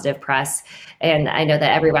of positive press. And I know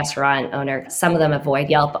that every restaurant owner, some of them avoid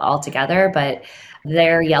Yelp altogether, but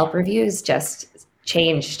their Yelp reviews just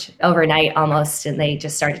changed overnight almost. And they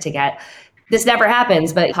just started to get, this never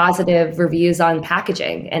happens, but positive reviews on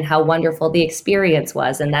packaging and how wonderful the experience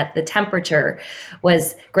was, and that the temperature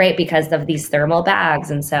was great because of these thermal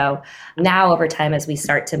bags. And so now over time, as we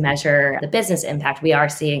start to measure the business impact, we are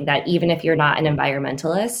seeing that even if you're not an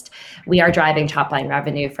environmentalist, we are driving top line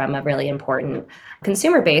revenue from a really important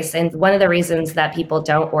consumer base. And one of the reasons that people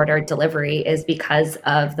don't order delivery is because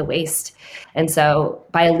of the waste. And so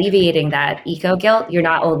by alleviating that eco guilt, you're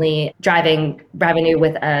not only driving revenue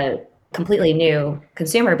with a completely new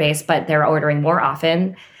consumer base, but they're ordering more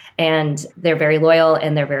often, and they're very loyal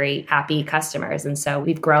and they're very happy customers. And so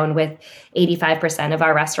we've grown with 85% of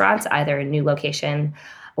our restaurants, either a new location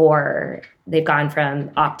or they've gone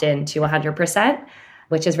from opt-in to 100%,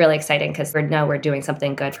 which is really exciting because we know we're doing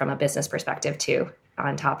something good from a business perspective too,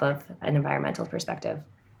 on top of an environmental perspective.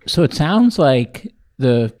 So it sounds like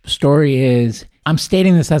the story is, I'm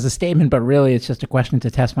stating this as a statement, but really it's just a question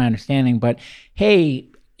to test my understanding. But hey,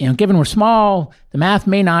 given we're small, the math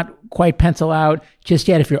may not quite pencil out just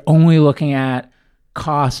yet if you're only looking at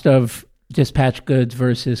cost of dispatched goods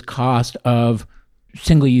versus cost of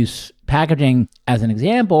single-use packaging as an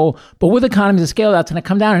example. But with economies of scale, that's going to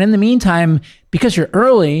come down. And in the meantime, because you're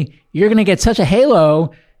early, you're going to get such a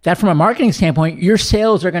halo that from a marketing standpoint, your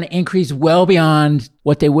sales are going to increase well beyond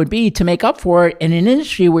what they would be to make up for it in an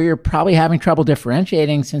industry where you're probably having trouble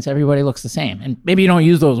differentiating since everybody looks the same. And maybe you don't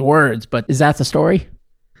use those words, but is that the story?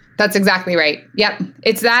 That's exactly right. Yep.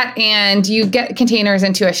 It's that. And you get containers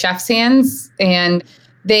into a chef's hands, and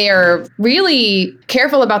they are really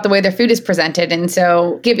careful about the way their food is presented. And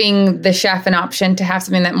so giving the chef an option to have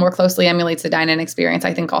something that more closely emulates the dine-in experience,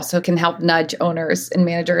 I think also can help nudge owners and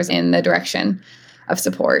managers in the direction of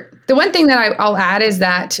support. The one thing that I'll add is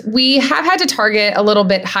that we have had to target a little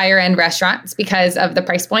bit higher end restaurants because of the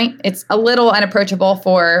price point. It's a little unapproachable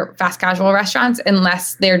for fast casual restaurants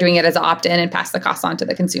unless they're doing it as an opt-in and pass the cost on to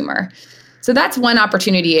the consumer. So that's one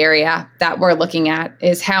opportunity area that we're looking at,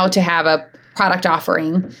 is how to have a product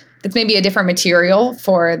offering that's maybe a different material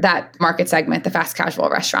for that market segment, the fast casual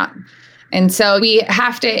restaurant. And so we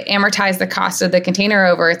have to amortize the cost of the container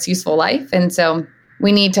over its useful life. And so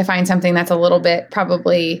we need to find something that's a little bit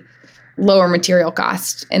probably lower material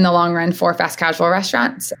cost in the long run for fast casual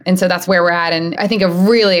restaurants. And so that's where we're at. And I think a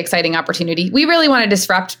really exciting opportunity. We really want to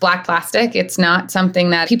disrupt black plastic. It's not something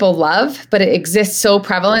that people love, but it exists so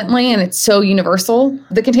prevalently and it's so universal.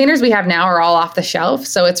 The containers we have now are all off the shelf.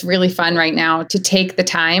 So it's really fun right now to take the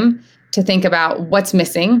time to think about what's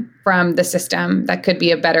missing from the system that could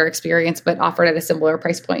be a better experience, but offered at a similar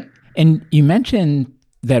price point. And you mentioned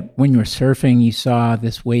that when you were surfing, you saw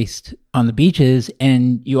this waste on the beaches.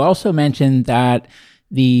 And you also mentioned that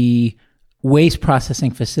the waste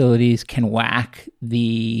processing facilities can whack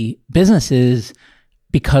the businesses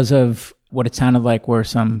because of what it sounded like were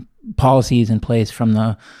some policies in place from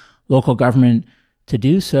the local government to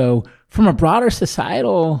do so. From a broader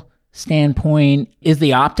societal standpoint, is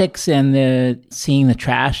the optics and the seeing the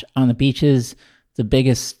trash on the beaches the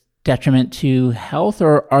biggest detriment to health,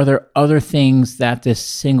 or are there other things that this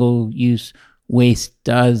single-use waste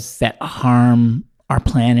does that harm our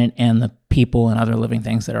planet and the people and other living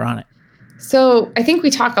things that are on it? So I think we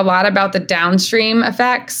talk a lot about the downstream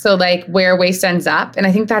effects. So like where waste ends up. And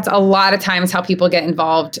I think that's a lot of times how people get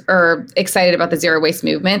involved or excited about the zero waste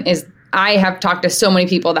movement is I have talked to so many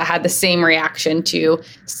people that had the same reaction to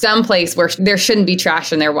some place where there shouldn't be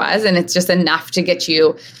trash and there was, and it's just enough to get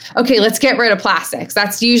you, okay, let's get rid of plastics.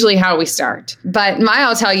 That's usually how we start. But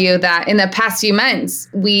I'll tell you that in the past few months,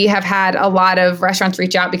 we have had a lot of restaurants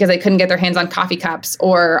reach out because they couldn't get their hands on coffee cups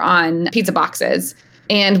or on pizza boxes.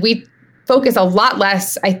 And we focus a lot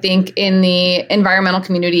less, I think, in the environmental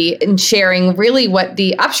community in sharing really what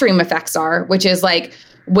the upstream effects are, which is like,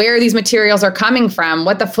 where these materials are coming from,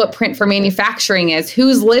 what the footprint for manufacturing is,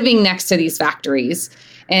 who's living next to these factories,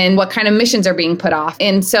 and what kind of emissions are being put off.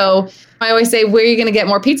 And so I always say, where are you going to get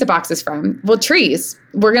more pizza boxes from? Well, trees.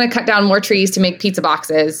 We're going to cut down more trees to make pizza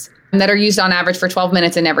boxes that are used on average for 12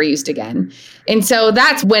 minutes and never used again. And so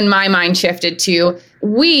that's when my mind shifted to,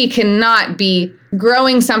 we cannot be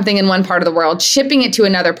growing something in one part of the world, shipping it to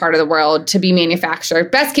another part of the world to be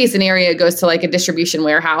manufactured. Best case scenario, it goes to like a distribution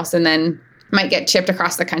warehouse and then might get shipped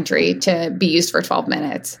across the country to be used for 12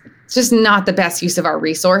 minutes. It's just not the best use of our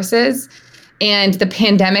resources. And the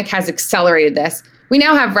pandemic has accelerated this. We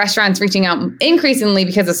now have restaurants reaching out increasingly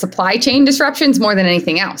because of supply chain disruptions more than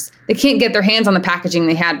anything else. They can't get their hands on the packaging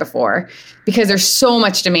they had before because there's so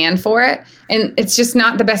much demand for it. And it's just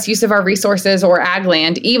not the best use of our resources or ag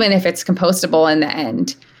land, even if it's compostable in the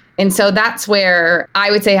end. And so that's where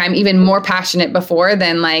I would say I'm even more passionate before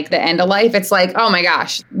than like the end of life. It's like, oh my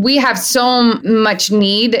gosh, we have so much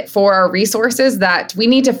need for our resources that we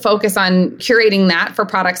need to focus on curating that for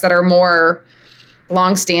products that are more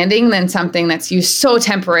long-standing than something that's used so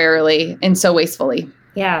temporarily and so wastefully.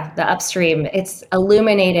 Yeah, the upstream, it's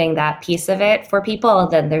illuminating that piece of it for people.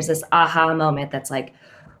 Then there's this aha moment that's like,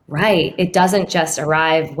 right, it doesn't just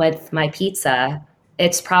arrive with my pizza.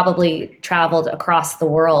 It's probably traveled across the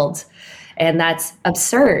world. And that's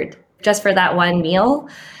absurd just for that one meal.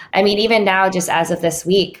 I mean, even now, just as of this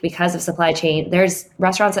week, because of supply chain, there's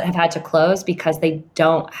restaurants that have had to close because they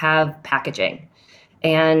don't have packaging.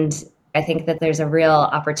 And I think that there's a real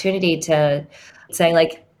opportunity to say,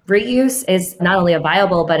 like, reuse is not only a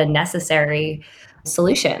viable, but a necessary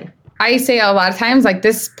solution. I say a lot of times, like,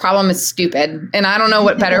 this problem is stupid. And I don't know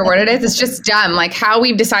what better word it is. It's just dumb. Like, how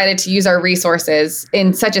we've decided to use our resources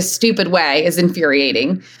in such a stupid way is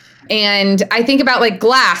infuriating. And I think about like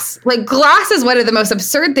glass. Like, glass is one of the most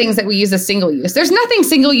absurd things that we use as single use. There's nothing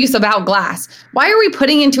single use about glass. Why are we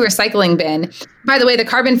putting into a recycling bin? By the way, the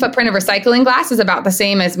carbon footprint of recycling glass is about the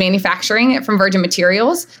same as manufacturing it from virgin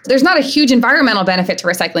materials. There's not a huge environmental benefit to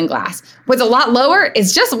recycling glass. What's a lot lower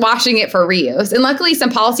is just washing it for reuse. And luckily, some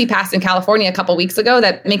policy passed in California a couple weeks ago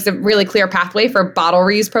that makes a really clear pathway for bottle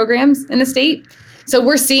reuse programs in the state. So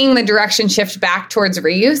we're seeing the direction shift back towards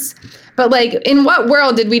reuse. But like, in what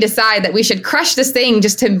world did we decide that we should crush this thing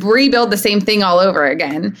just to rebuild the same thing all over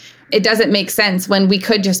again? It doesn't make sense when we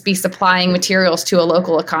could just be supplying materials to a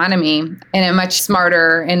local economy in a much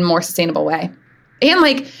smarter and more sustainable way. And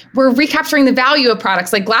like, we're recapturing the value of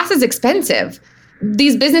products. Like, glass is expensive.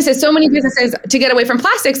 These businesses, so many businesses, to get away from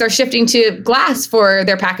plastics, are shifting to glass for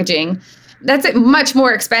their packaging. That's much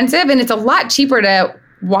more expensive, and it's a lot cheaper to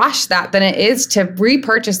wash that than it is to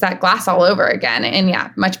repurchase that glass all over again. And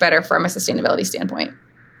yeah, much better from a sustainability standpoint.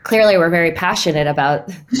 Clearly, we're very passionate about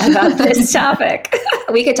this topic.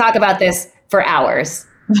 We could talk about this for hours.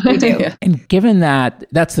 We do. Yeah. And given that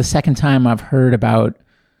that's the second time I've heard about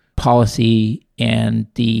policy and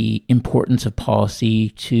the importance of policy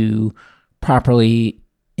to properly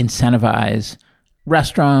incentivize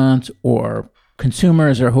restaurants or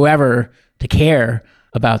consumers or whoever to care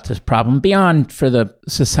about this problem beyond for the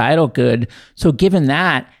societal good. So given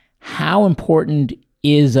that, how important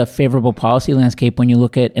is a favorable policy landscape when you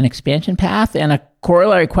look at an expansion path? And a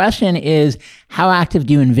corollary question is, how active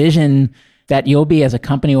do you envision that you'll be as a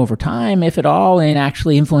company over time, if at all, in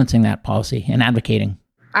actually influencing that policy and advocating?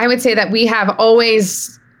 I would say that we have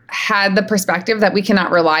always had the perspective that we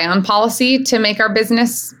cannot rely on policy to make our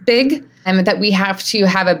business big, and that we have to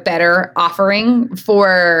have a better offering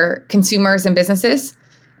for consumers and businesses.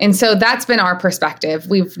 And so that's been our perspective.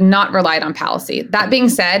 We've not relied on policy. That being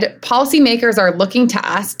said, policymakers are looking to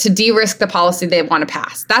us to de-risk the policy they want to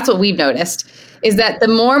pass. That's what we've noticed, is that the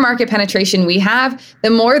more market penetration we have, the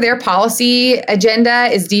more their policy agenda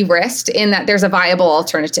is de-risked in that there's a viable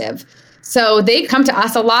alternative. So they come to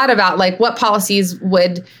us a lot about like what policies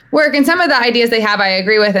would work. And some of the ideas they have, I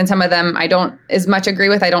agree with, and some of them I don't as much agree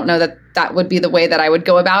with. I don't know that that would be the way that I would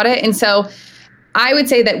go about it. And so I would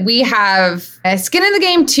say that we have a skin in the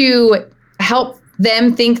game to help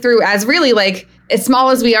them think through, as really like as small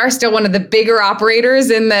as we are, still one of the bigger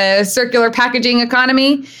operators in the circular packaging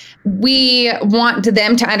economy. We want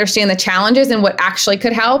them to understand the challenges and what actually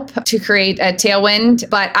could help to create a tailwind.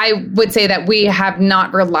 But I would say that we have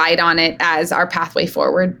not relied on it as our pathway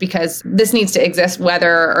forward, because this needs to exist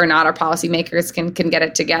whether or not our policymakers can get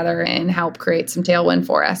it together and help create some tailwind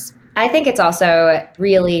for us. I think it's also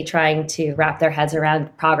really trying to wrap their heads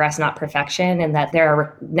around progress, not perfection, and that there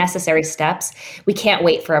are necessary steps. We can't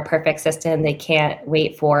wait for a perfect system. They can't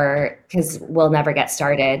wait because we'll never get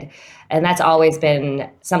started. And that's always been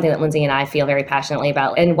something that Lindsay and I feel very passionately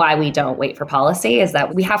about, and why we don't wait for policy is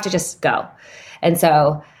that we have to just go. And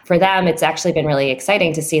so for them, it's actually been really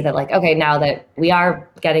exciting to see that, like, okay, now that we are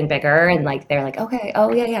getting bigger and like, they're like, okay,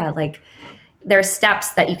 oh yeah, like there's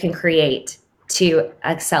steps that you can create to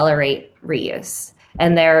accelerate reuse.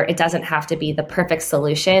 And it doesn't have to be the perfect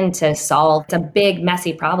solution to solve a big,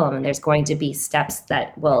 messy problem. And there's going to be steps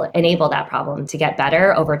that will enable that problem to get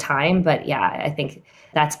better over time. But yeah, I think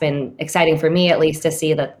that's been exciting for me, at least, to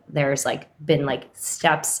see that there's been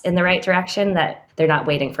steps in the right direction, that they're not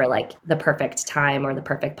waiting for the perfect time or the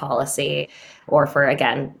perfect policy, or for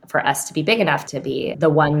us to be big enough to be the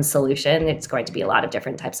one solution. It's going to be a lot of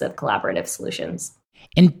different types of collaborative solutions.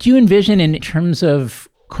 And do you envision, in terms of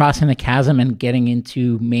crossing the chasm and getting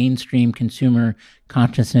into mainstream consumer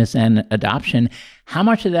consciousness and adoption, how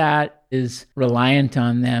much of that is reliant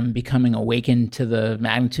on them becoming awakened to the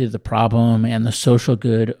magnitude of the problem and the social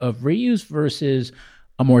good of reuse versus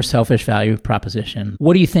a more selfish value proposition?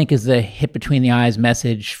 What do you think is the hit between the eyes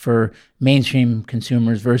message for mainstream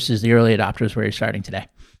consumers versus the early adopters where you're starting today?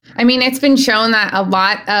 I mean, it's been shown that a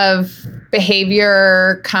lot of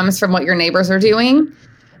behavior comes from what your neighbors are doing.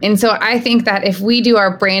 And so I think that if we do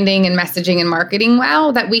our branding and messaging and marketing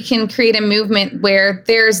well, that we can create a movement where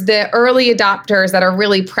there's the early adopters that are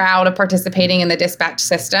really proud of participating in the dispatch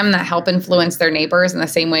system that help influence their neighbors in the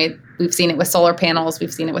same way we've seen it with solar panels,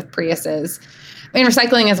 we've seen it with Priuses. And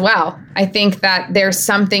recycling as well. I think that there's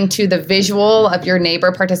something to the visual of your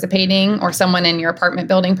neighbor participating or someone in your apartment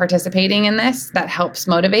building participating in this that helps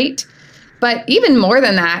motivate. But even more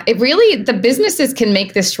than that, the businesses can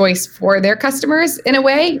make this choice for their customers in a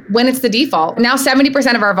way when it's the default. Now,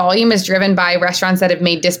 70% of our volume is driven by restaurants that have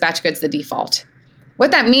made dispatch goods the default.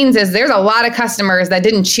 What that means is there's a lot of customers that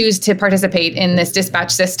didn't choose to participate in this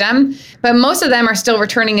dispatch system, but most of them are still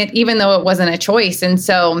returning it even though it wasn't a choice. And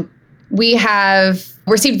so we have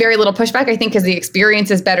received very little pushback, I think, because the experience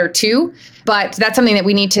is better too. But that's something that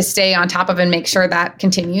we need to stay on top of and make sure that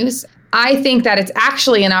continues. I think that it's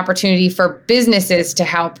actually an opportunity for businesses to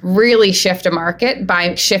help really shift a market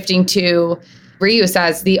by shifting to reuse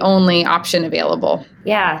as the only option available.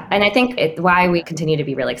 Yeah. And I think why we continue to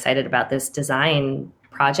be really excited about this design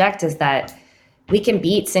project is that we can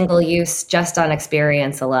beat single use just on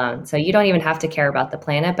experience alone. So you don't even have to care about the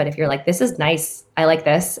planet. But if you're like, this is nice, I like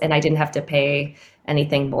this, and I didn't have to pay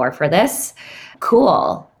anything more for this,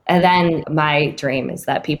 cool. And then my dream is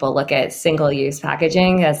that people look at single-use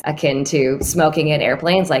packaging as akin to smoking in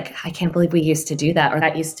airplanes. Like, I can't believe we used to do that, or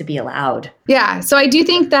that used to be allowed. Yeah. So I do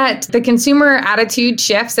think that the consumer attitude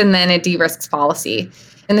shifts and then it de-risks policy.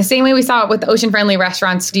 In the same way we saw it with ocean-friendly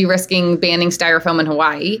restaurants de-risking banning styrofoam in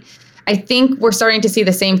Hawaii, I think we're starting to see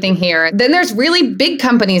the same thing here. Then there's really big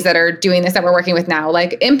companies that are doing this that we're working with now.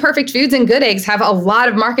 Like Imperfect Foods and Good Eggs have a lot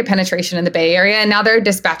of market penetration in the Bay Area, and now they're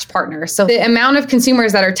dispatch partners. So the amount of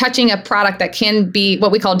consumers that are touching a product that can be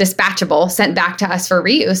what we call dispatchable, sent back to us for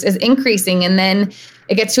reuse, is increasing. And then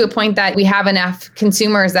it gets to a point that we have enough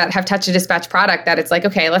consumers that have touched a dispatch product that it's like,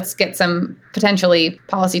 okay, let's get some potentially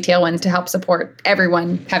policy tailwinds to help support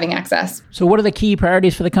everyone having access. So what are the key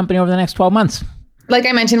priorities for the company over the next 12 months? Like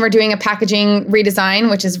I mentioned, we're doing a packaging redesign,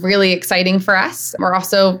 which is really exciting for us. We're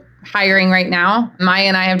also hiring right now. Maya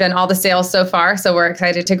and I have done all the sales so far, so we're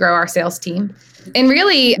excited to grow our sales team. And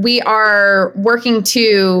really, we are working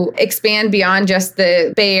to expand beyond just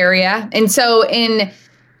the Bay Area. And so in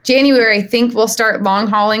January, I think we'll start long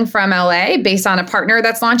hauling from LA based on a partner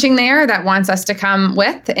that's launching there that wants us to come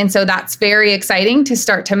with. And so that's very exciting to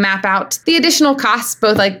start to map out the additional costs,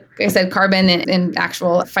 both like I said, carbon and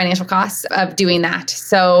actual financial costs of doing that.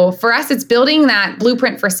 So for us, it's building that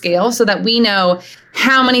blueprint for scale so that we know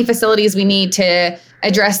how many facilities we need to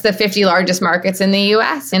address the 50 largest markets in the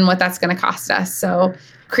US and what that's going to cost us. So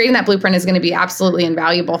creating that blueprint is going to be absolutely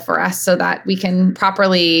invaluable for us so that we can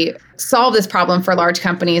properly solve this problem for large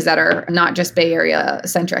companies that are not just Bay Area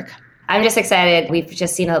centric. I'm just excited. We've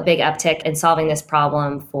just seen a big uptick in solving this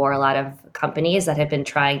problem for a lot of companies that have been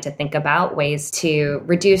trying to think about ways to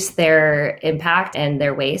reduce their impact and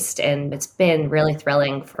their waste. And it's been really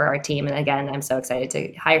thrilling for our team. And again, I'm so excited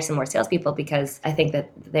to hire some more salespeople because I think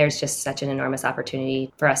that there's just such an enormous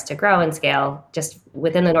opportunity for us to grow and scale just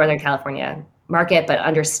within the Northern California market, but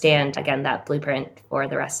understand, again, that blueprint for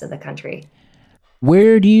the rest of the country.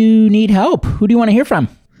 Where do you need help? Who do you want to hear from?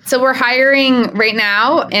 So we're hiring right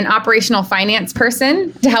now an operational finance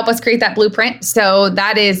person to help us create that blueprint. So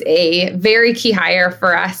that is a very key hire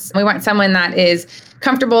for us. We want someone that is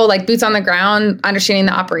comfortable, like boots on the ground, understanding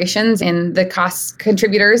the operations and the cost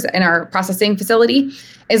contributors in our processing facility,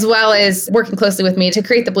 as well as working closely with me to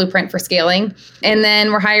create the blueprint for scaling. And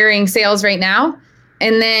then we're hiring sales right now.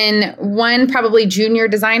 And then one probably junior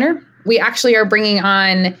designer. We actually are bringing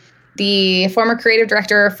on the former creative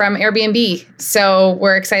director from Airbnb. So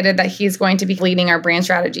we're excited that he's going to be leading our brand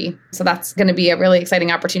strategy. So that's going to be a really exciting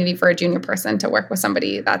opportunity for a junior person to work with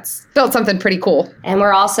somebody that's built something pretty cool. And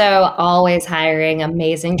we're also always hiring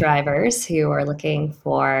amazing drivers who are looking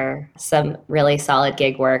for some really solid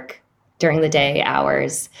gig work during the day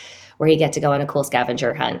hours where you get to go on a cool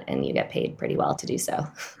scavenger hunt and you get paid pretty well to do so.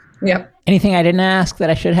 Yep. Anything I didn't ask that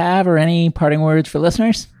I should have, or any parting words for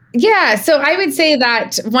listeners? Yeah, so I would say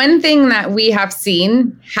that one thing that we have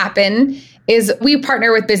seen happen is we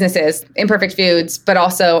partner with businesses, Imperfect Foods, but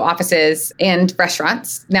also offices and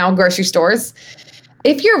restaurants, now grocery stores.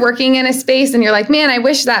 If you're working in a space and you're like, man, I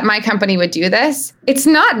wish that my company would do this, it's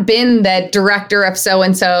not been the director of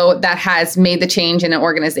so-and-so that has made the change in an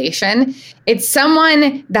organization. It's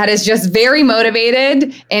someone that is just very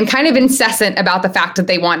motivated and kind of incessant about the fact that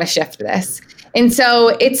they want to shift this. And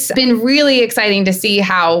so it's been really exciting to see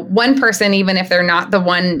how one person, even if they're not the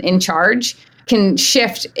one in charge, can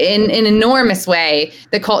shift in an enormous way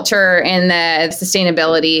the culture and the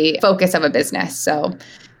sustainability focus of a business. So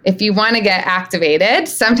if you want to get activated,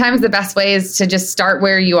 sometimes the best way is to just start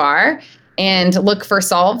where you are and look for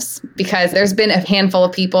solves, because there's been a handful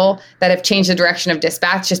of people that have changed the direction of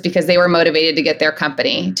dispatch just because they were motivated to get their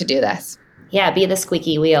company to do this. Yeah, be the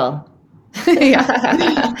squeaky wheel.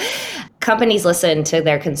 Yeah. Companies listen to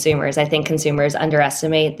their consumers. I think consumers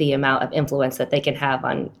underestimate the amount of influence that they can have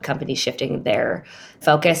on companies shifting their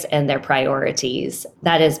focus and their priorities.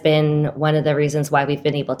 That has been one of the reasons why we've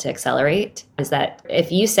been able to accelerate, is that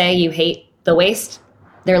if you say you hate the waste,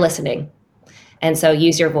 they're listening. And so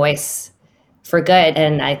use your voice for good.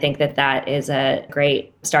 And I think that that is a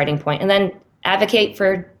great starting point. And then advocate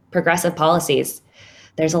for progressive policies.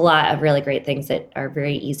 There's a lot of really great things that are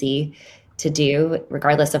very easy to do,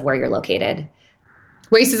 regardless of where you're located.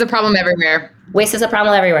 Waste is a problem everywhere. Waste is a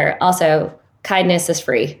problem everywhere. Also, kindness is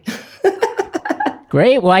free.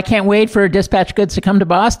 Great. Well, I can't wait for Dispatch Goods to come to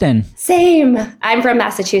Boston. Same. I'm from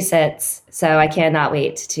Massachusetts, so I cannot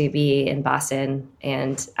wait to be in Boston.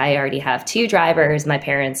 And I already have 2 drivers, my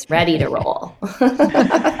parents, ready to roll.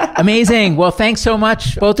 Amazing. Well, thanks so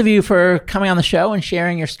much, both of you, for coming on the show and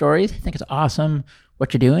sharing your stories. I think it's awesome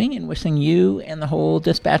what you're doing, and wishing you and the whole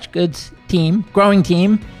Dispatch Goods team, growing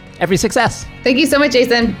team, every success. Thank you so much,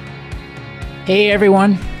 Jason. Hey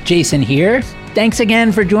everyone, Jason here. Thanks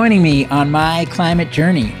again for joining me on my climate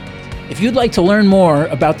journey. If you'd like to learn more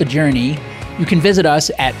about the journey, you can visit us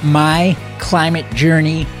at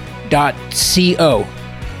myclimatejourney.co.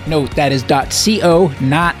 Note that is .co,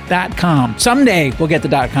 not .com. Someday we'll get the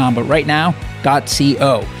 .com, but right now,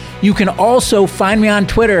 .co. You can also find me on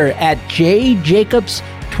Twitter at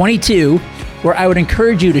jjacobs22, where I would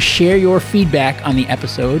encourage you to share your feedback on the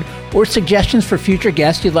episode or suggestions for future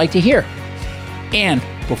guests you'd like to hear. And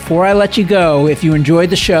before I let you go, if you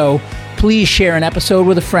enjoyed the show, please share an episode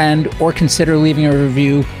with a friend or consider leaving a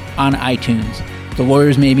review on iTunes. The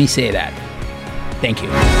lawyers made me say that. Thank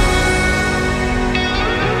you.